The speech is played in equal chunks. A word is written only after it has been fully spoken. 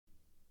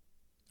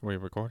Are we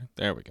recording?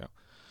 There we go.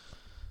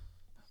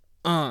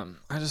 I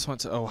just went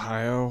to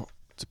Ohio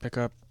to pick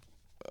up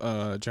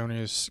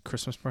Joni's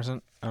Christmas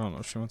present. I don't know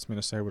if she wants me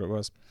to say what it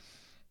was.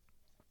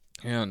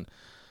 And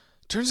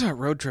turns out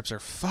road trips are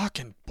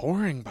fucking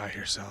boring by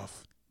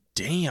yourself.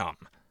 Damn.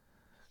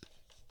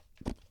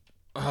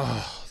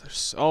 Oh, they're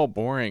so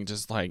boring.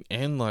 Just like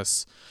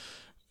endless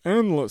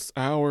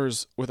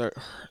hours with a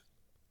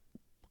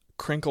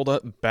crinkled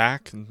up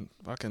back and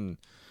fucking...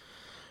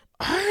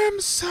 I am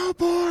so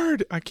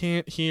bored. I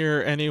can't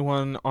hear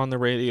anyone on the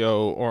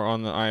radio or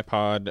on the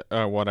iPod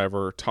or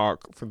whatever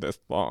talk for this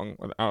long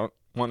without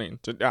wanting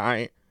to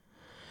die.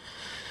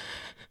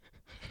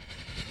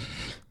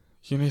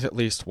 You need at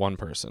least one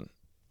person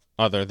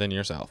other than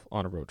yourself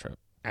on a road trip.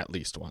 At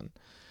least one.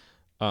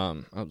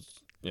 I'm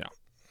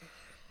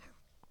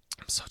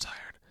so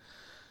tired.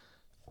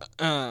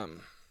 I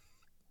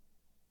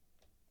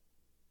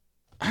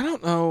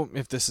don't know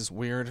if this is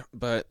weird,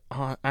 but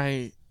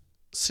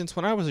since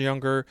when I was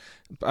younger,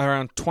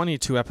 around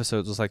 22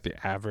 episodes was like the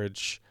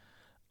average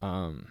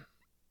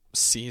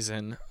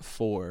season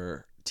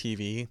for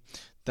TV.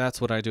 That's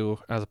what I do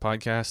as a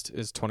podcast,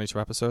 is 22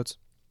 episodes.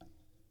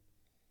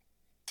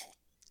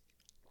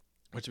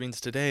 Which means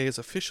today is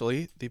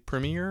officially the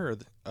premiere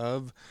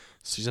of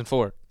season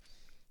 4.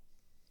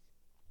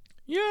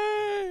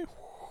 Yay!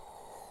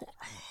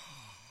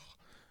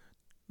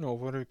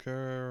 Nobody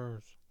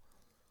cares.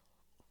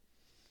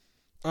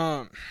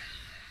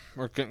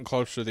 We're getting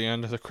close to the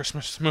end of the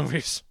Christmas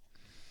movies.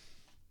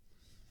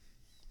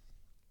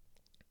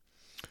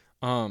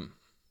 Joni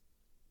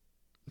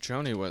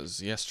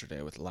was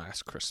yesterday with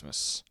Last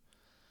Christmas.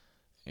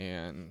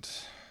 And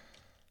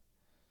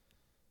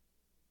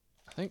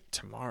I think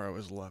tomorrow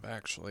is Love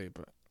Actually,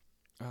 but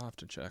I'll have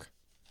to check.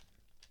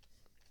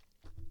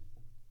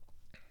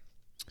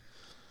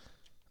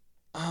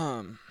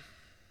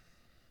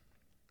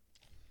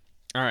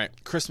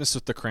 Alright, Christmas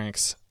with the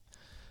Kranks.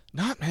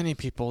 Not many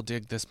people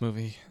dig this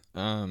movie.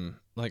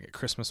 Like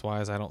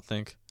Christmas-wise, I don't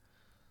think.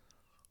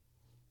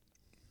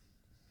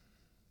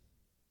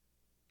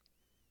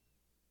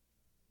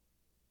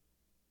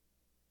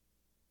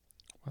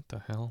 What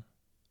the hell?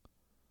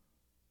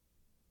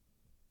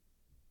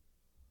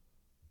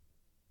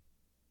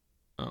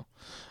 Oh.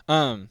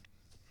 I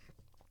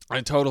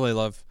totally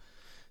love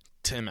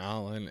Tim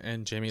Allen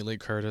and Jamie Lee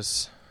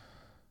Curtis.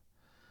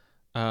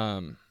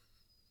 The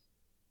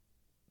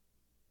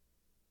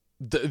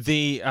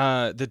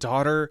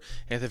daughter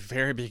at the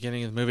very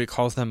beginning of the movie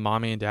calls them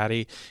mommy and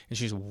daddy, and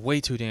she's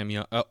way too damn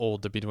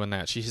old to be doing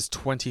that. She's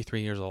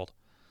 23 years old.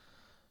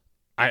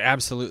 I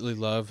absolutely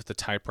love the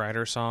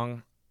typewriter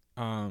song.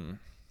 When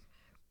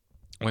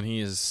he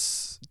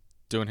is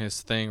doing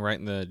his thing,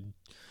 writing the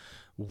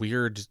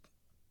weird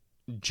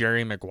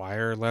Jerry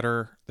Maguire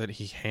letter that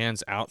he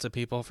hands out to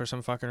people for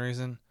some fucking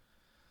reason.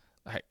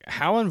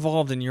 How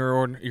involved in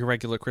your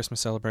regular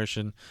Christmas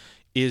celebration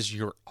is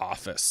your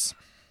office?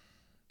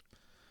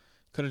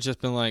 Could have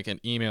just been like an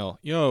email.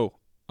 Yo,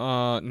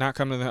 not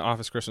coming to the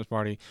office Christmas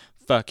party.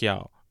 Fuck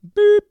y'all.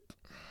 Beep.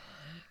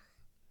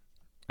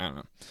 I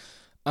don't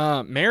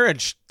know.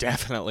 Marriage,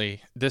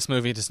 definitely. This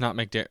movie does not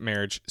make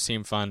marriage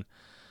seem fun.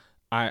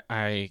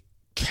 I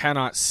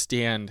cannot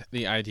stand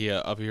the idea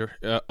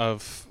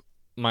of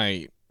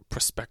my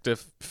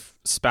prospective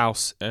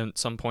spouse at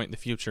some point in the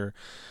future.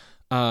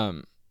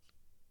 I'm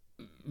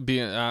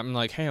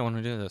like, hey, I want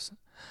to do this.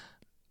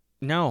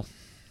 No.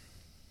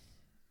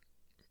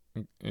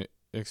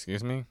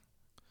 Excuse me?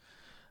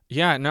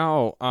 Yeah,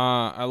 no.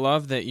 I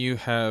love that you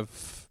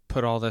have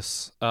put all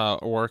this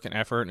work and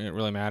effort and it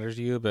really matters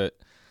to you, but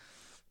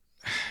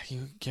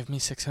you give me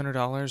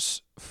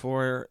 $600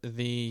 for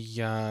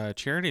the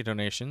charity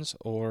donations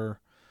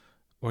or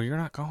you're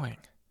not going.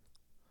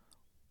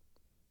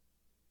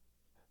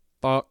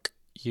 Fuck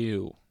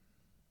you.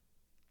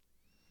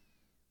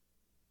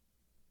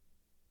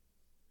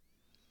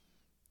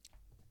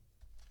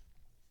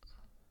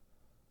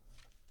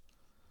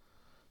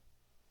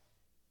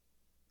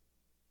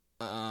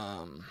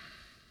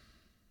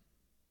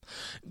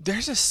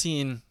 There's a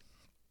scene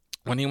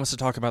when he wants to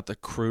talk about the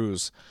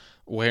cruise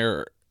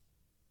where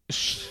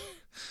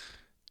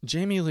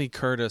Jamie Lee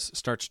Curtis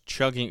starts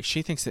chugging.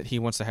 She thinks that he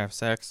wants to have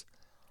sex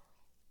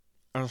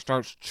and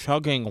starts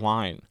chugging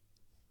wine.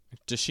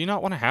 Does she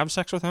not want to have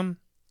sex with him?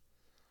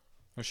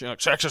 Or is she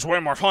like, sex is way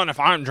more fun if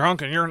I'm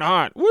drunk and you're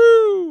not.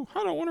 Woo!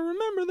 I don't want to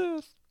remember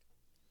this.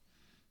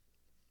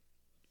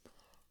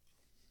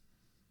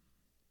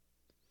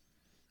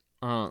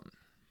 I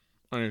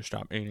need to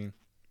stop eating.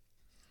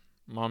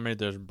 Mom made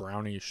this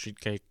brownie sheet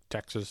cake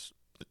Texas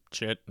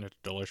shit, and it's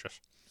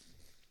delicious.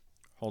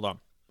 Hold on.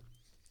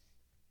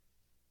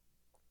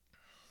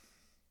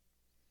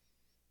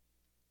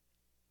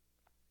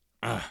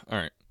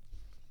 Alright.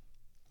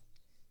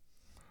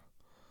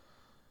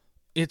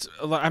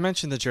 I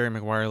mentioned the Jerry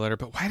Maguire letter,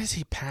 but why does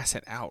he pass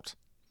it out?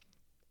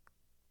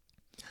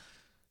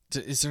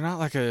 Is there not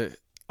like a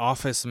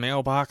office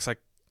mailbox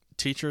like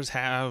teachers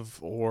have,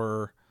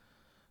 or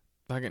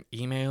like an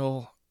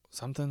email,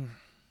 something?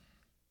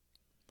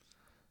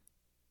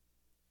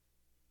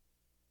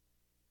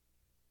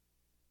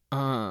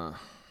 Uh,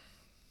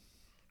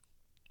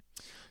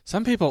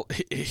 some people,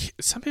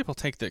 some people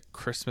take the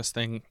Christmas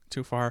thing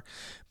too far,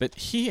 but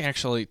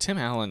Tim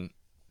Allen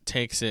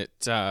takes it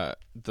the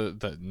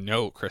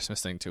no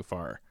Christmas thing too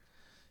far.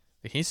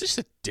 He's just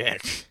a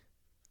dick.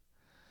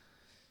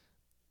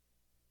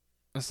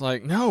 It's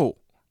like, no.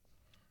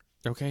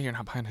 Okay, you're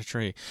not buying a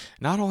tree.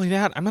 Not only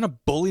that, I'm going to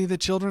bully the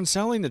children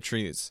selling the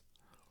trees.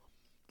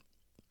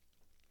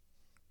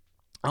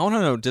 I want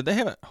to know, did they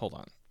have it? Hold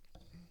on.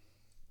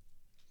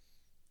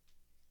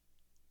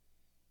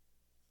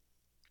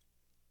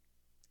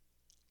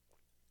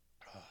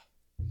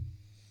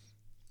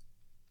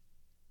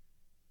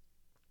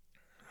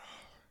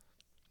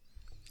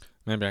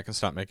 Maybe I can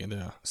stop making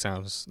the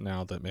sounds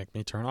now that make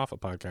me turn off a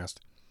podcast.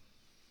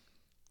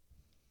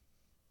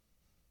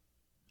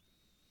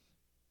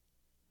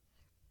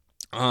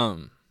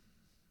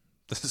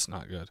 This is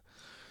not good.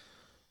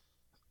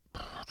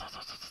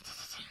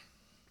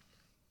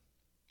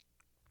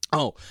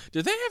 Oh,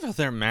 did they have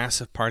their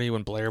massive party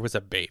when Blair was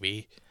a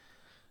baby?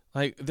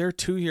 Like, their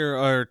 20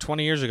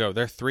 years ago,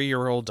 their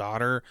 3-year-old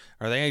daughter,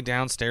 are they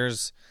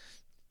downstairs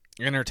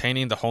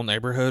entertaining the whole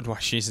neighborhood while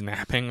she's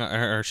napping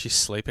or she's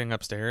sleeping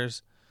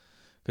upstairs?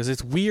 Because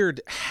it's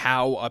weird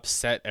how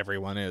upset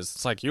everyone is.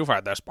 It's like, you've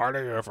had this party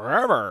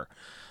forever.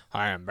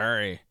 I am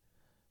very,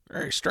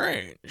 very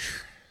strange.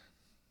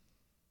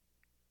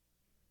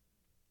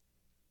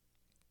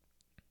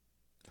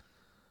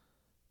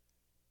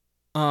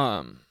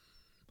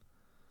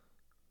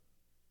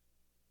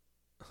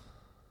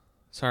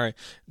 Sorry.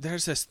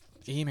 There's this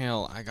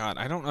email I got.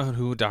 I don't know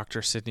who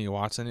Dr. Sydney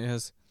Watson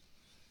is.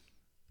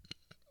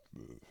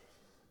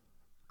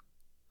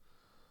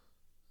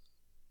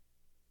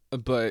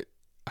 But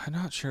I'm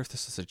not sure if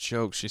this is a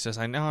joke. She says,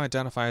 I now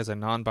identify as a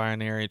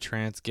non-binary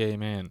trans gay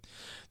man.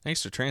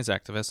 Thanks to trans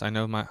activists, I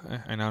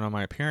now know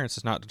my appearance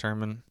does not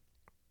determine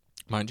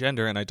my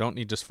gender, and I don't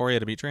need dysphoria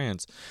to be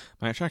trans.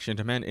 My attraction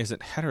to men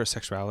isn't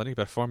heterosexuality,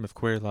 but a form of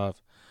queer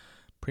love.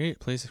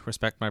 Please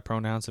respect my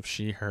pronouns of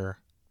she, her.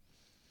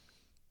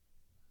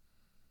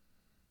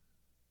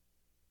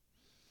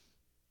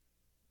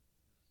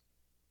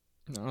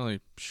 Not really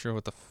sure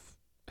what the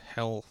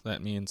hell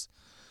that means.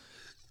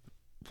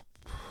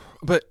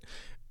 But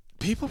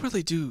people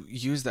really do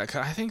use that.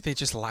 I think they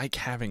just like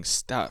having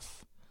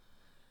stuff.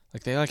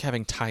 Like, they like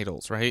having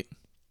titles, right?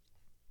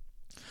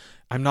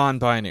 I'm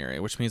non-binary,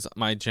 which means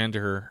my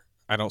gender,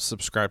 I don't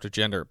subscribe to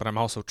gender, but I'm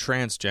also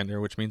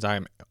transgender, which means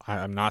I'm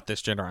not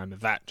this gender, I'm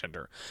that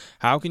gender.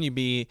 How can you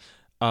be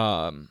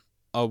a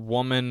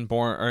woman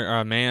born, or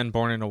a man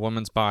born in a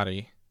woman's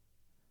body,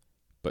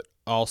 but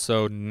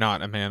also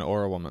not a man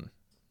or a woman?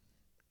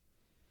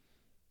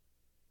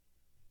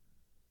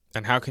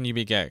 And how can you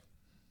be gay?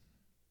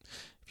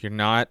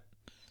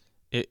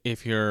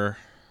 If you're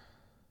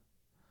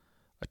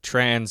a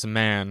trans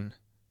man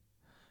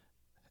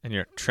and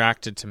you're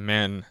attracted to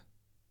men,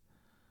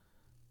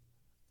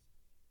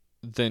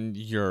 then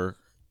you're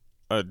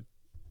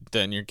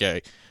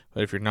gay.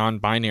 But if you're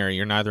non-binary,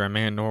 you're neither a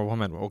man nor a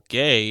woman. Well,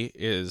 gay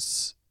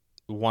is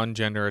one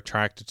gender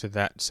attracted to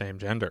that same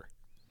gender.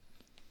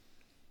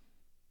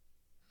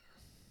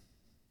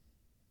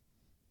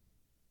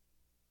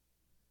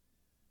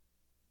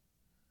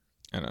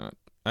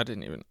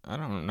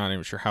 I'm not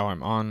even sure how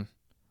I'm on.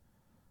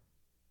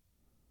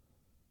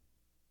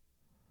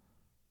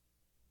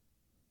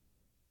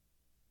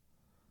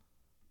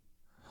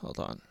 Hold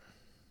on.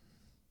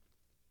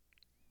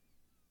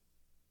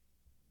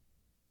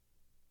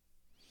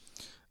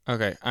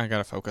 Okay, I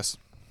gotta focus.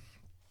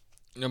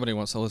 Nobody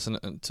wants to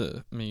listen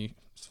to me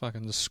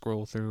fucking just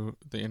scroll through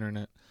the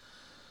internet.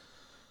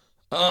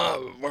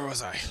 Where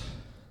was I?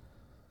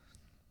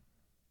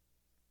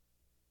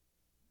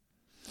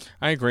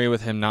 I agree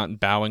with him not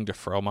bowing to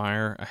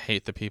Frohmeyer. I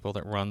hate the people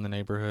that run the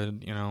neighborhood,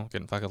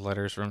 getting fucking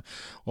letters from,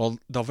 well,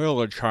 the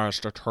village has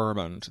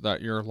determined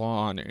that your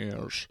lawn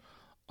is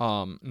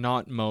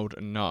not mowed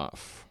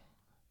enough.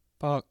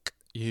 Fuck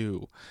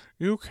you.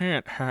 You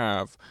can't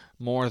have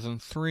more than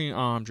 3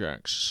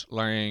 objects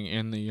laying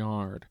in the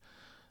yard.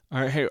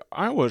 Hey,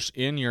 I was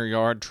in your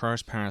yard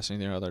trespassing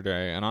the other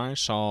day, and I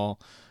saw,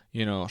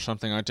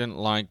 something I didn't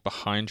like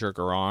behind your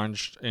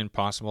garage,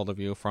 impossible to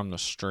view from the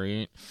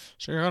street.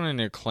 So you're gonna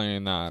need to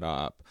clean that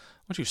up. Why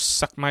don't you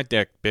suck my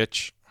dick,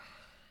 bitch?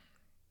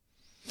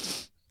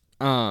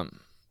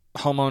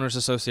 Homeowners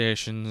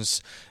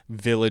associations,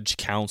 village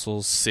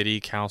councils, city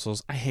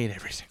councils. I hate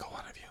every single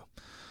one of you.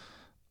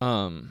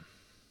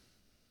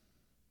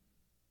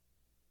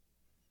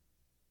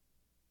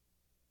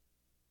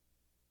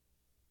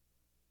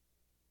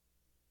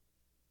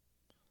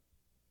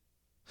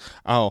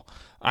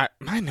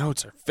 My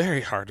notes are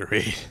very hard to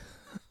read.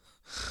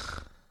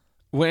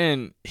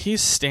 When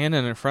he's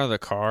standing in front of the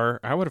car,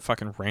 I would have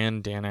fucking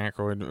ran Dan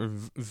Aykroyd or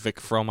Vic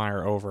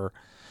Frohmeyer over.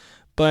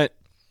 But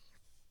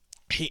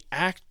he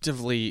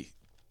actively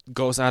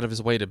goes out of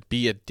his way to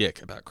be a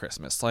dick about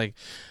Christmas. Like,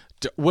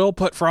 we'll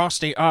put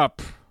Frosty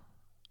up,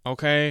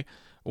 okay?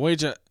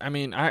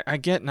 I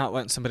get not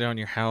letting somebody on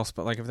your house,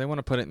 but like if they want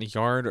to put it in the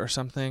yard or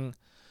something,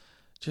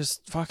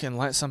 Just fucking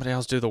let somebody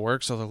else do the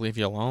work so they'll leave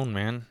you alone,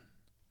 man.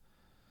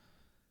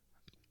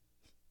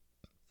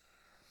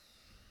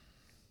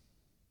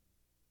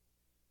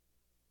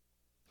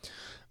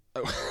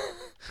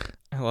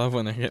 I love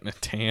when they're getting a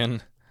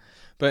tan.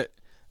 But,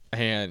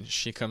 and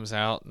she comes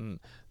out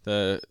and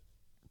the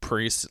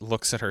priest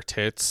looks at her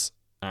tits.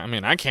 I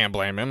mean, I can't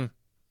blame him.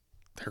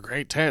 They're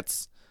great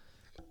tits.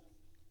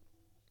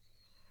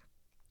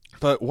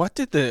 But what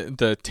did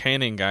the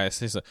tanning guy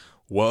say? He's like,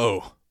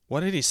 whoa. What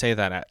did he say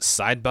that at?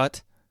 Side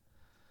butt?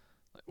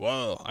 Like,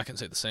 whoa, I can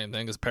say the same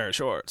thing as a pair of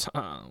shorts.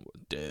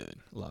 Dude,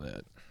 love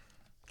it.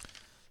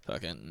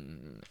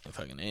 Fucking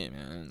A,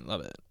 man.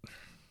 Love it.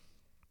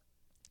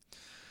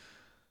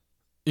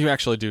 You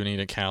actually do need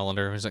a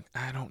calendar. He's like,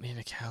 I don't need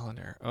a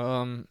calendar.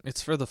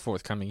 It's for the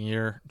forthcoming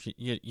year.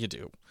 You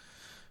do.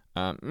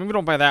 Maybe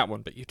don't buy that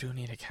one, but you do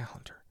need a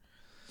calendar.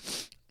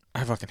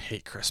 I fucking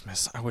hate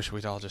Christmas. I wish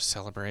we'd all just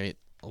celebrate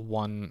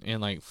one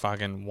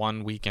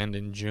weekend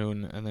in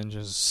June and then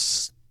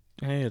just,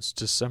 hey, it's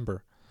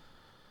December.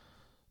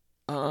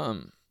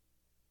 I've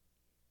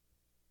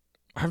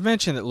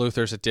mentioned that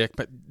Luther's a dick,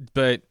 but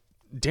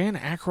Dan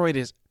Aykroyd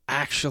is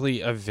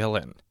actually a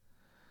villain.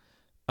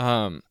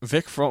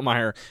 Vic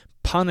Frohmeyer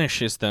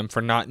punishes them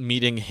for not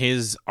meeting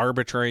his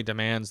arbitrary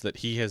demands that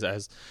he has,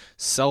 as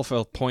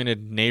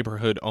self-appointed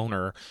neighborhood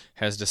owner,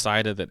 has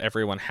decided that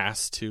everyone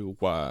has to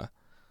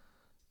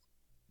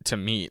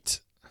meet.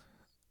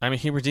 I mean,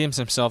 he redeems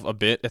himself a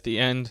bit at the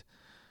end,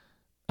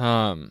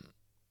 but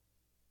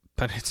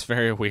it's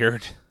very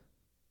weird.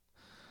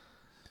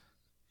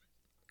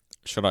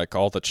 Should I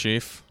call the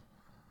chief?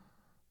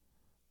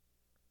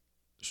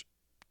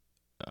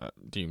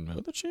 Do you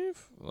know the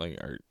chief? Like,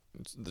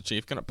 is the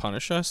chief going to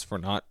punish us for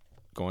not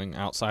going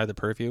outside the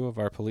purview of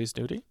our police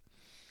duty?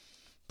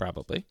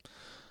 Probably.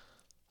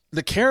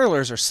 The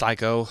carolers are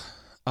psycho.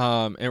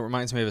 It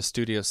reminds me of a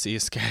Studio C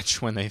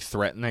sketch when they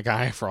threaten a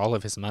guy for all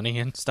of his money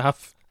and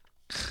stuff.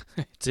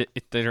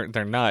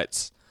 They're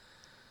nuts.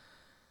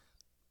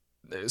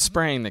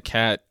 Spraying the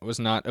cat was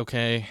not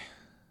okay.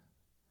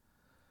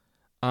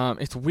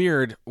 It's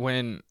weird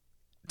when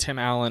Tim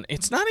Allen...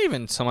 It's not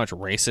even so much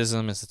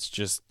racism as it's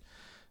just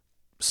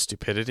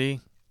stupidity.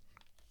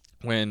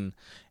 When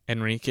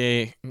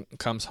Enrique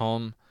comes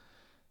home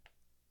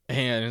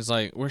and is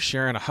like, we're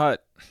sharing a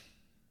hut.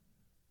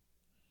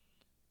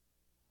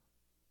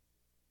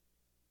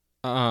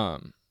 Do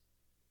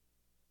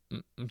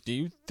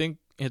you think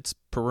it's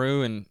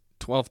Peru in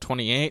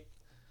 1228?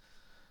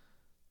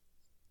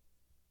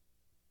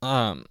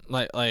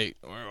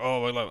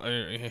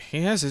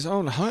 He has his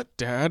own hut,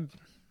 Dad.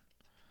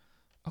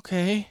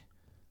 Okay.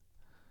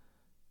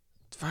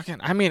 Fucking,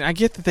 I mean, I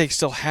get that they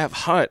still have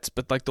huts,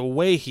 but like the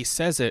way he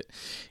says it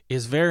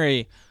is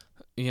very,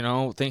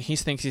 he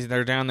thinks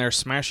they're down there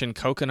smashing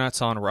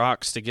coconuts on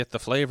rocks to get the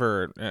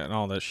flavor and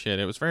all this shit.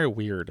 It was very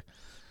weird.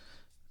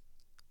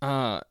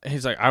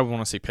 He's like, I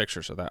want to see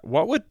pictures of that.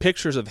 What would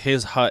pictures of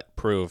his hut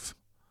prove?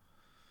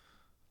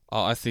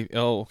 Oh, I see.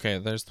 Oh, okay.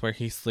 There's where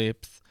he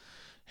sleeps.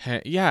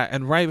 Yeah,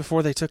 and right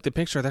before they took the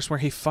picture, that's where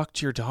he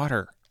fucked your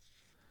daughter.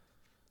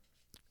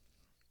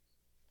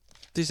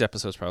 These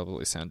episodes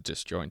probably sound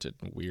disjointed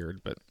and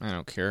weird, but I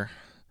don't care.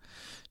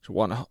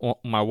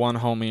 My one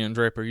homie in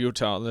Draper,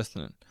 Utah,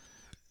 listening.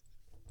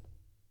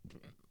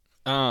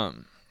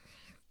 It's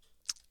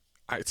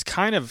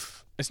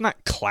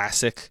not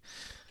classic,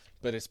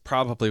 but it's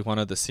probably one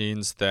of the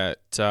scenes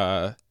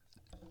that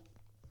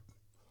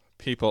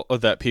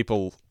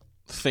people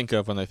think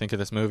of when they think of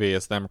this movie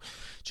as them,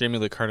 Jamie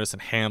Lee Curtis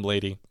and Ham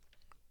Lady,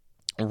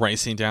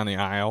 racing down the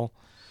aisle,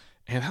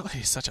 and that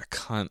lady's such a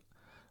cunt.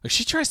 Like,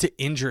 she tries to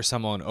injure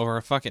someone over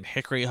a fucking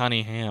hickory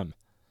honey ham.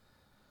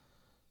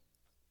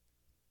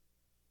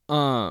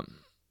 And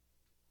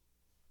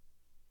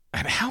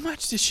how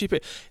much did she pay?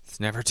 It's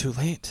never too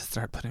late to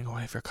start putting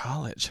away for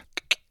college.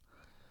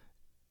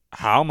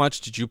 How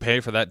much did you pay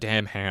for that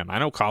damn ham? I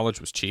know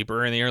college was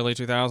cheaper in the early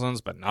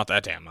 2000s, but not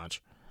that damn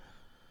much.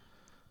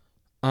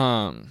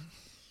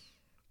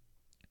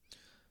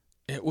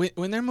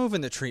 When they're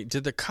moving the tree,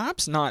 did the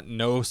cops not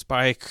know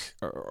Spike,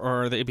 or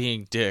are they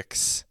being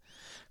dicks?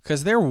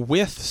 Because they're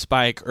with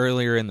Spike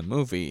earlier in the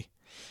movie,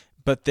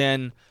 but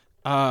then,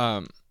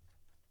 maybe,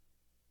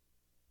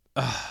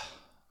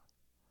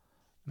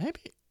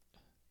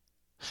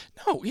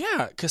 no,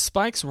 yeah, because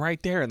Spike's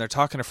right there, and they're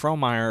talking to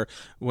Frohmeyer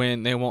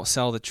when they won't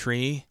sell the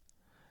tree.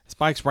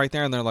 Spike's right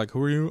there, and they're like,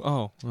 "Who are you?"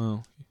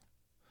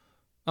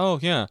 Oh,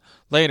 yeah.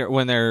 Later,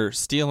 when they're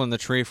stealing the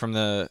tree from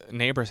the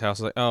neighbor's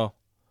house, like, oh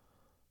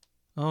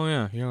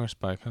yeah, you're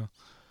Spike, huh?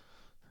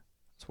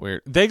 It's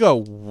weird. They go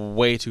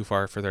way too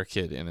far for their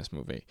kid in this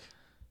movie.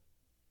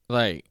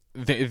 Like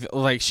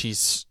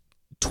she's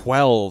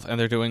 12 and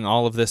they're doing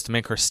all of this to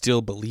make her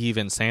still believe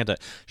in Santa.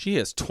 She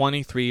is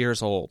 23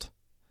 years old.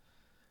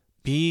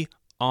 Be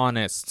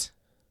honest.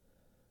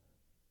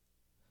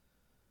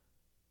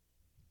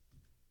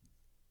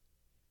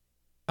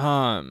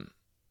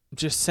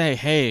 Just say,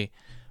 hey,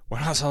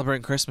 we're not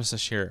celebrating Christmas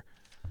this year.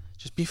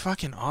 Just be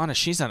fucking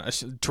honest.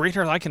 Treat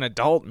her like an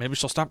adult. Maybe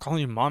she'll stop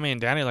calling you mommy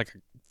and daddy like a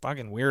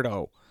fucking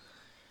weirdo.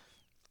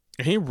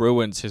 He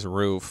ruins his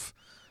roof.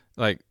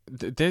 Like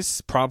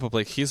this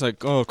probably he's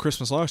like, oh,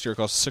 Christmas last year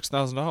cost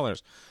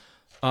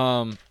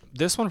 $6,000.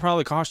 This one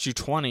probably cost you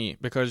 20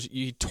 because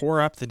you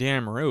tore up the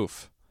damn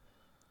roof.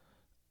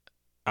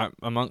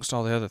 Amongst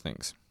all the other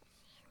things.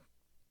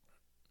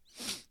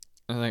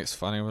 I think it's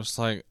funny. It was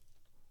like,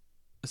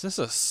 is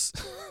this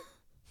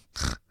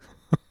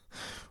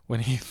when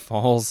he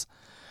falls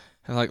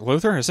and like,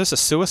 Luther, is this a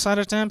suicide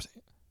attempt?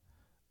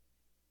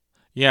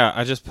 Yeah,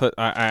 I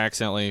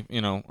accidentally,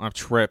 I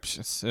tripped.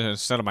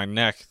 Instead of my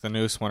neck, the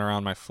noose went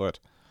around my foot.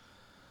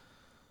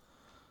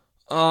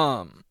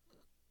 At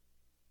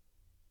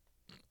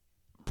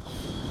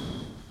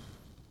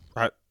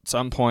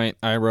some point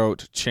I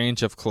wrote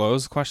change of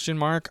clothes question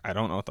mark. I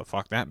don't know what the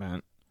fuck that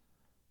meant.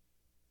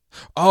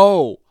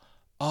 Oh,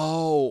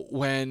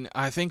 when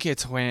I think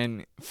it's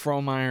when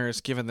Frohmeyer is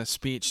giving the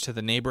speech to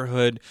the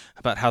neighborhood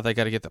about how they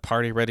got to get the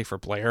party ready for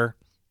Blair,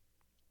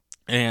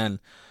 and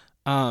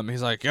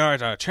he's like,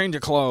 "Yeah, change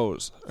of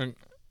clothes." And,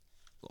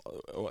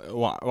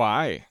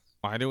 why?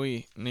 Why do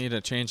we need a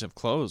change of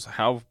clothes?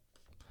 How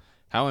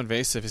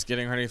invasive is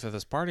getting ready for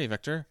this party,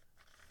 Victor?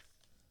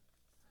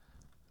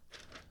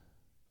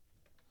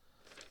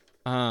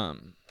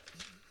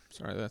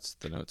 Sorry, that's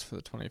the notes for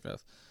the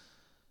 25th.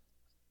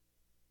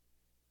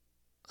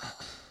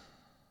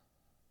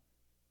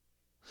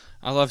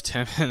 I love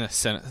Tim and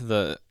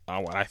the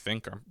what I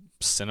think are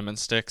cinnamon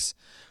sticks.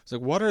 It's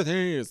like, what are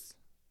these?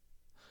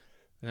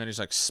 And then he's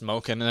like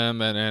smoking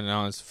them, and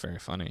it's very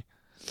funny.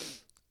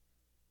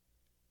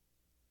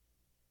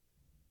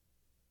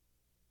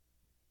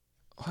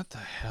 What the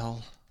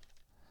hell?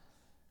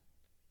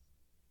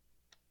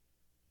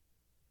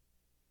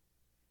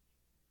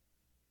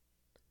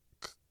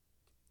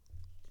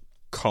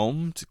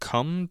 Combed?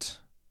 COMED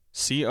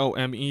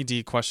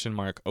question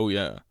mark. Oh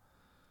yeah.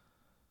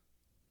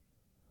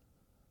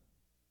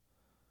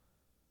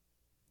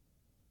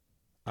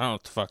 I don't know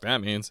what the fuck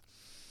that means.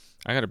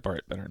 I gotta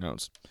write better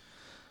notes.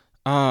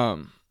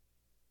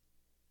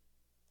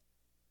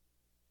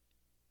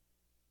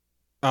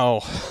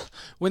 Oh,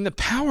 when the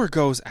power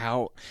goes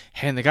out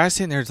and the guy's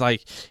sitting there, it's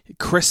like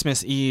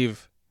Christmas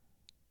Eve.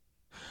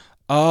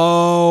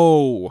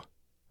 Oh,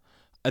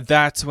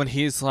 that's when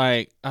he's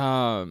like,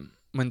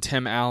 when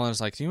Tim Allen's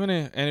like, do you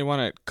want anyone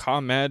at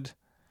ComEd?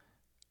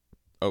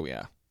 Oh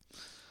yeah.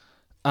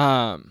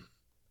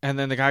 And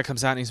then the guy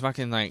comes out and he's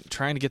fucking like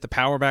trying to get the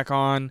power back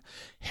on,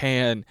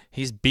 and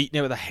he's beating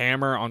it with a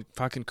hammer on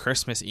fucking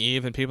Christmas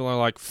Eve, and people are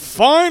like,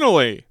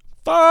 finally,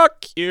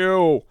 fuck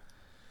you.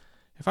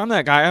 If I'm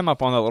that guy, I'm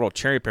up on that little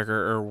cherry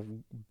picker or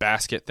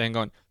basket thing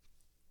going,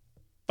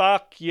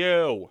 fuck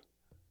you.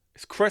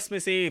 It's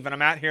Christmas Eve and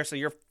I'm out here so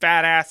your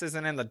fat ass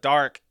isn't in the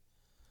dark,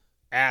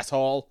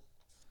 asshole.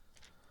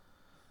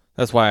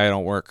 That's why I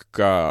don't work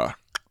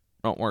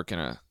in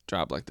a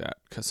job like that,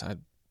 because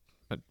I'm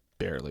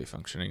barely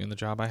functioning in the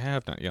job I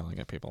have, not yelling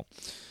at people.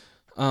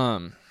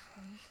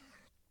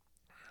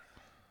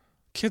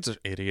 Kids are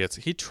idiots.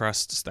 He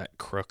trusts that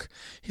crook.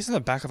 He's in the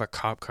back of a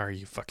cop car,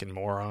 you fucking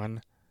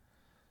moron.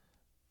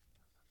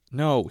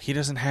 No, he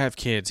doesn't have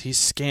kids. He's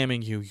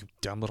scamming you, you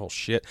dumb little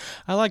shit.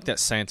 I like that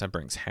Santa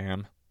brings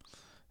ham.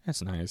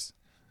 That's nice.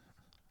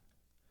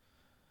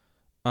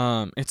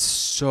 It's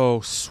so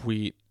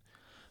sweet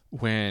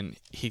when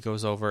he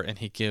goes over and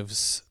he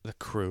gives the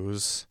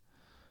cruise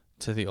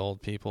to the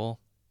old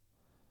people.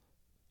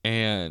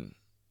 And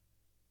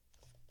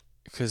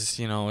because,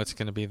 it's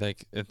going to be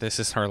like, this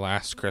is our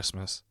last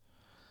Christmas.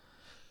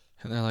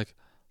 And they're like,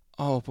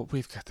 oh, but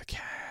we've got the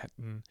cat.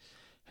 And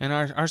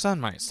our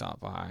son might stop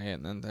by.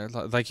 And then they're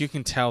like, you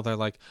can tell they're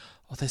like,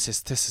 oh, this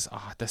is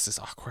odd. This is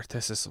awkward.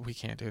 We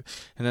can't do it.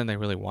 And then they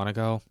really want to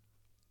go.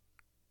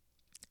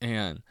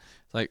 And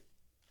like,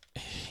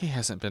 he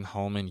hasn't been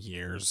home in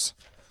years.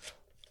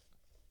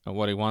 And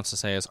what he wants to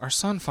say is, our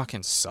son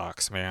fucking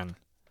sucks, man.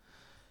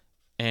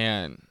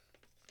 And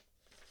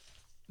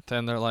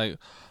then they're like,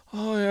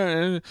 oh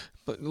yeah,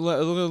 but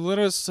let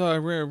us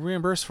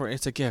reimburse for it.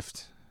 It's a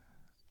gift.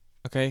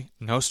 Okay?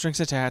 No strings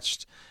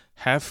attached.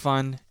 Have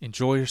fun.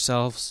 Enjoy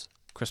yourselves.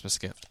 Christmas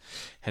gift.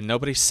 And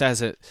nobody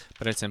says it,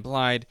 but it's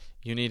implied.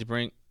 You need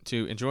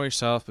to enjoy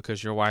yourself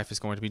because your wife is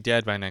going to be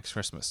dead by next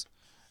Christmas.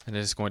 And it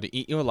is going to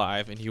eat you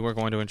alive, and you are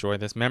going to enjoy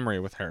this memory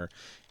with her.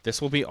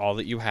 This will be all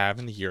that you have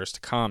in the years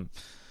to come.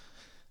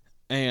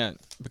 And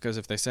because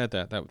if they said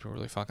that would be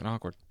really fucking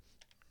awkward.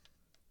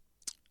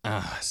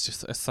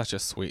 It's such a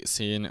sweet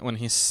scene when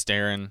he's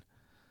staring,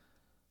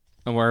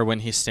 or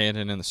when he's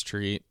standing in the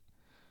street,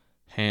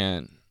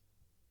 and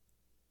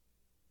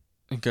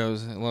it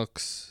goes and it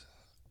looks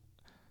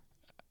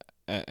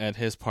at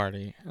his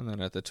party, and then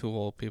at the two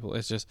old people.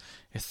 It's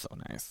so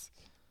nice.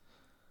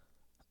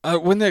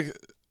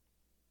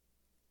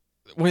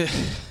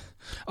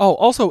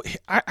 Also,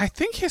 I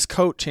think his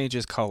coat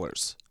changes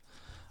colors.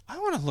 I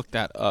want to look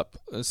that up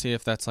and see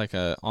if that's like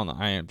on the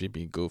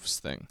IMDb Goofs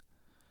thing.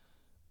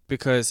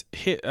 Because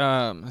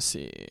let's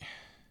see,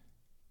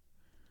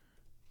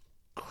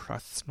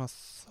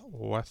 Christmas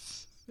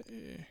with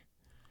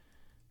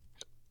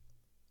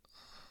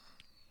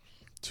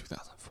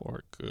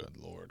 2004. Good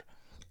Lord.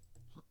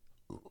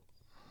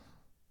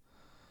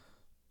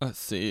 Let's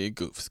see.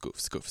 Goofs.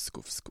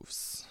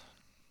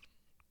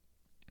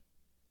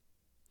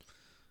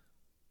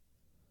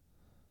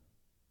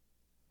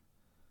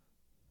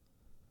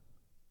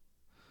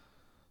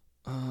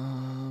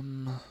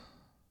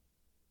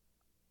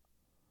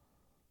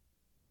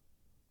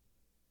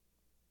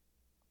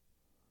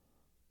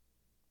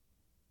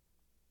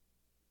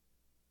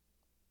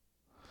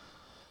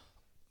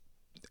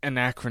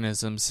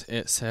 Anachronisms.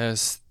 It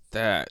says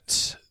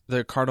that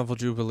the Carnival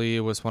Jubilee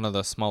was one of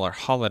the smaller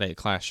holiday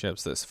class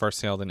ships that first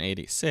sailed in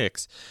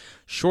 '86.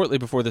 Shortly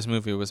before this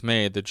movie was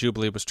made, the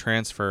Jubilee was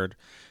transferred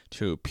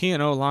to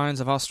P&O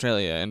Lines of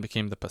Australia and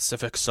became the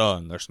Pacific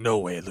Sun. There's no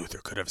way Luther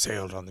could have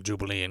sailed on the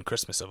Jubilee in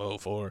Christmas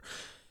of '04.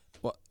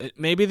 Well,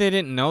 maybe they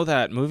didn't know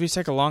that. Movies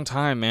take a long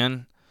time,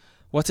 man.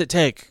 What's it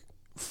take?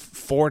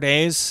 4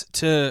 days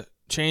to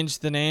change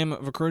the name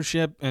of a cruise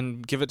ship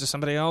and give it to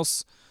somebody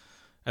else?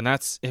 And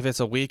that's if it's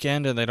a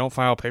weekend and they don't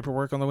file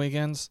paperwork on the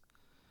weekends?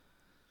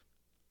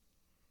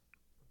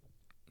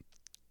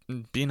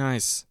 Be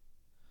nice.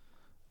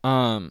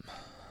 Let's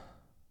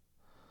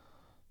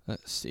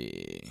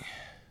see.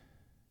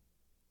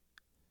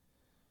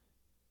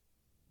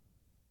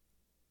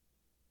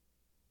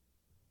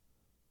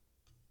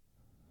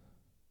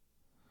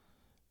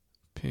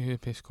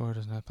 Peace Corps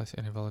does not place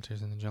any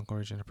volunteers in the jungle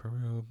region of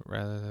Peru, but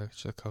rather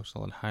the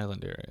coastal and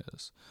highland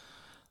areas.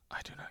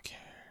 I do not care.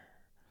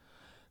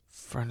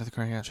 Front of the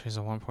Kranks trees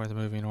at one point in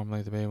the movie.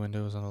 Normally the bay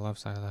window is on the left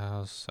side of the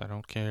house. I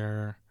don't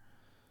care.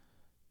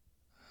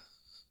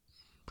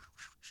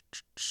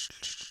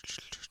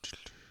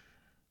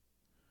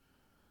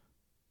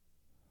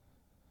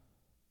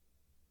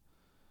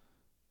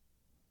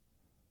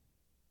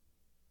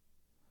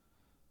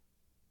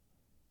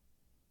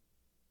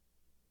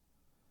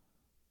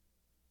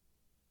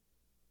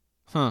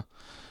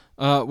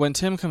 When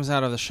Tim comes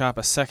out of the shop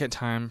a second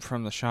time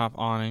from the shop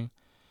awning,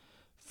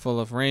 full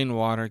of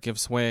rainwater,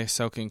 gives way,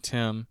 soaking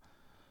Tim.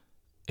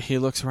 He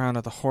looks around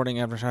at the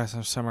hoarding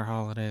advertisement of summer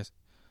holidays.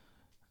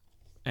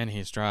 And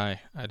he's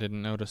dry. I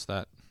didn't notice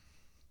that.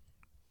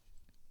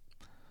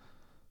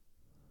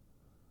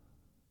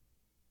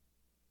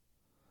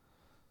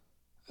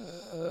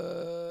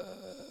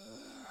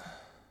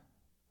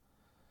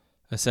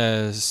 It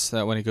says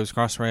that when he goes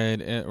cross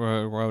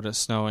road is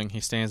snowing. He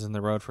stands in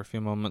the road for a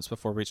few moments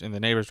before reaching the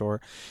neighbor's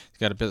door. He's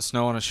got a bit of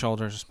snow on his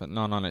shoulders, but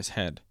none on his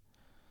head.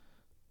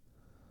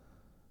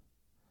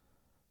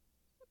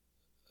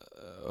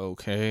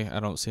 Okay,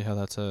 I don't see how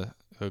that's a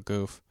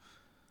goof.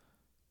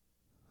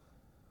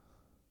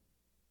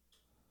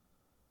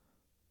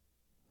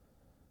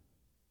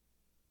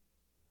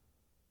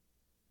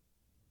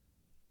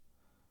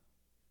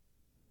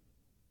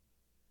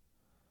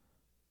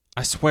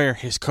 I swear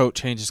his coat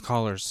changes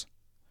colors.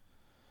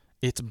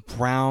 It's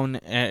brown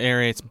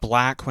area. It's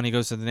black when he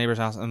goes to the neighbor's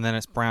house, and then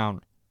it's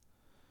brown.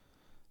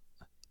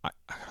 I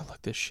gotta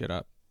look this shit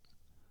up.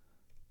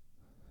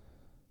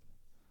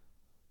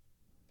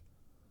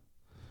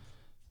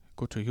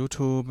 Go to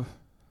YouTube.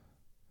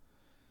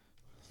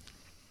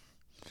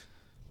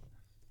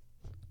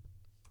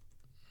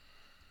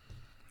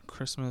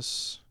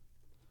 Christmas.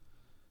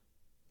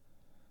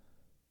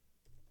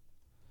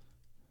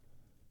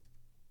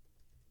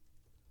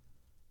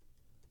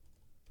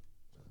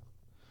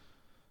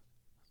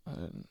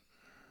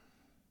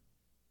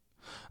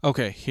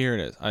 Okay, here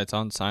it is. It's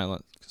on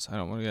silent because I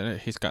don't want to get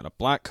it. He's got a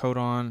black coat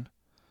on.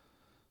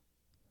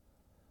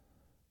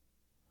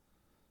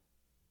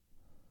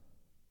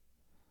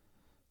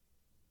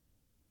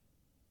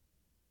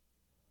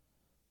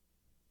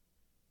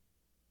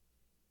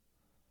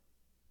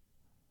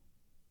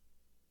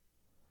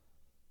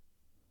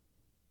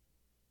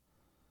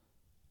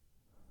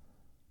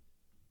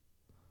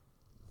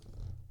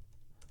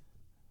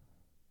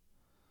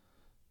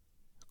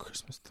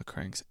 Christmas the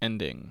Kranks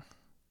ending.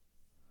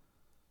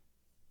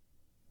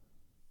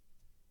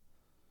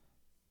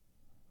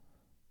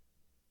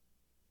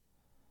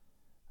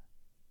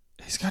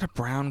 He's got a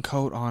brown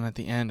coat on at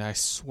the end, I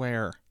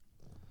swear.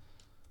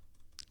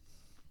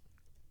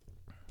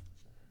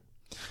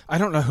 I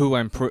don't know who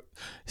I'm...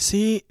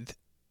 See?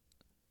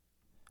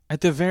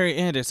 At the very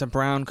end, it's a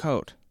brown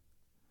coat.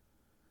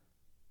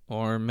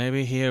 Or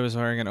maybe he was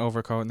wearing an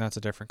overcoat and that's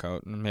a different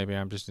coat. And maybe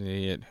I'm just an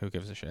idiot. Who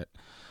gives a shit?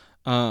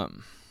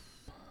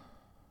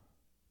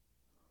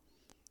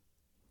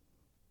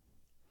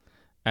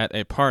 At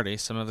a party,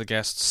 some of the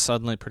guests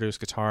suddenly produce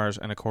guitars,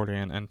 an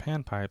accordion, and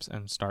panpipes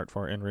and start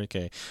for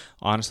Enrique.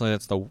 Honestly,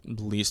 that's the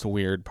least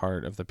weird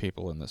part of the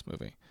people in this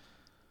movie.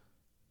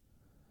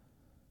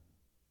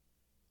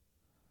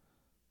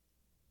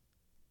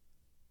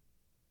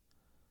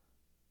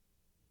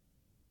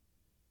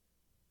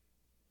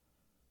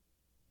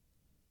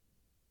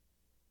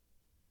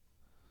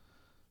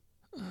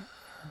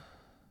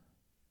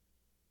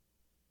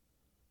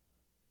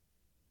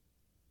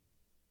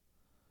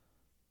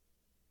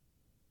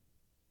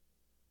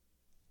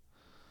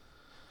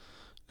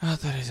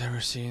 Not that he's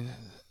ever seen...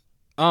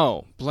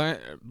 Oh,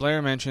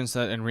 Blair mentions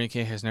that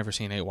Enrique has never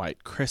seen a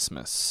white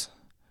Christmas.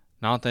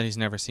 Not that he's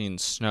never seen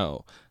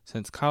snow,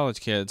 since college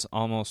kids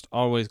almost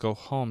always go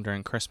home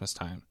during Christmas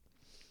time.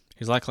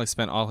 He's likely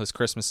spent all his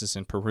Christmases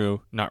in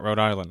Peru, not Rhode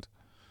Island.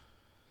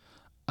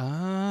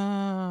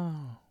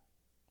 Oh.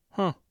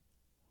 Huh.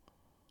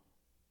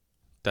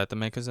 That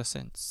makes a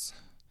sense.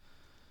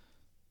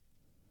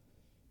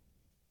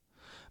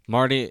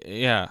 Marty,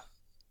 yeah.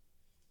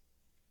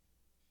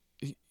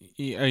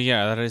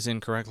 Yeah, that is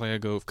incorrectly a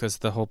goof, because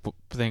the whole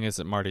thing is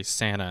that Marty's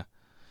Santa.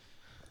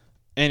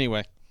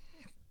 Anyway.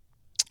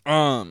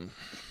 When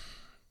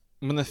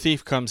the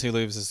thief comes, he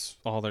leaves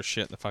all their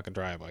shit in the fucking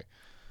driveway.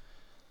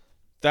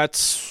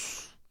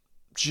 That's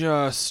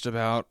just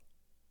about...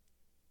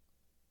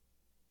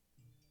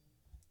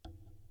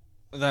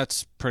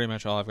 That's pretty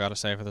much all I've got to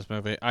say for this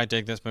movie. I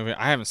dig this movie.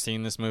 I haven't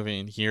seen this movie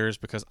in years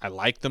because I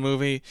like the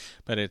movie,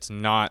 but it's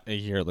not a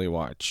yearly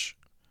watch.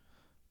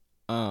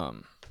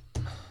 That's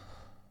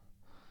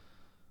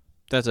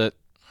it.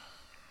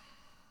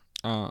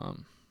 I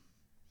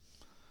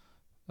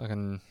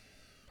can...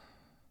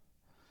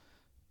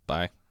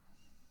 Bye.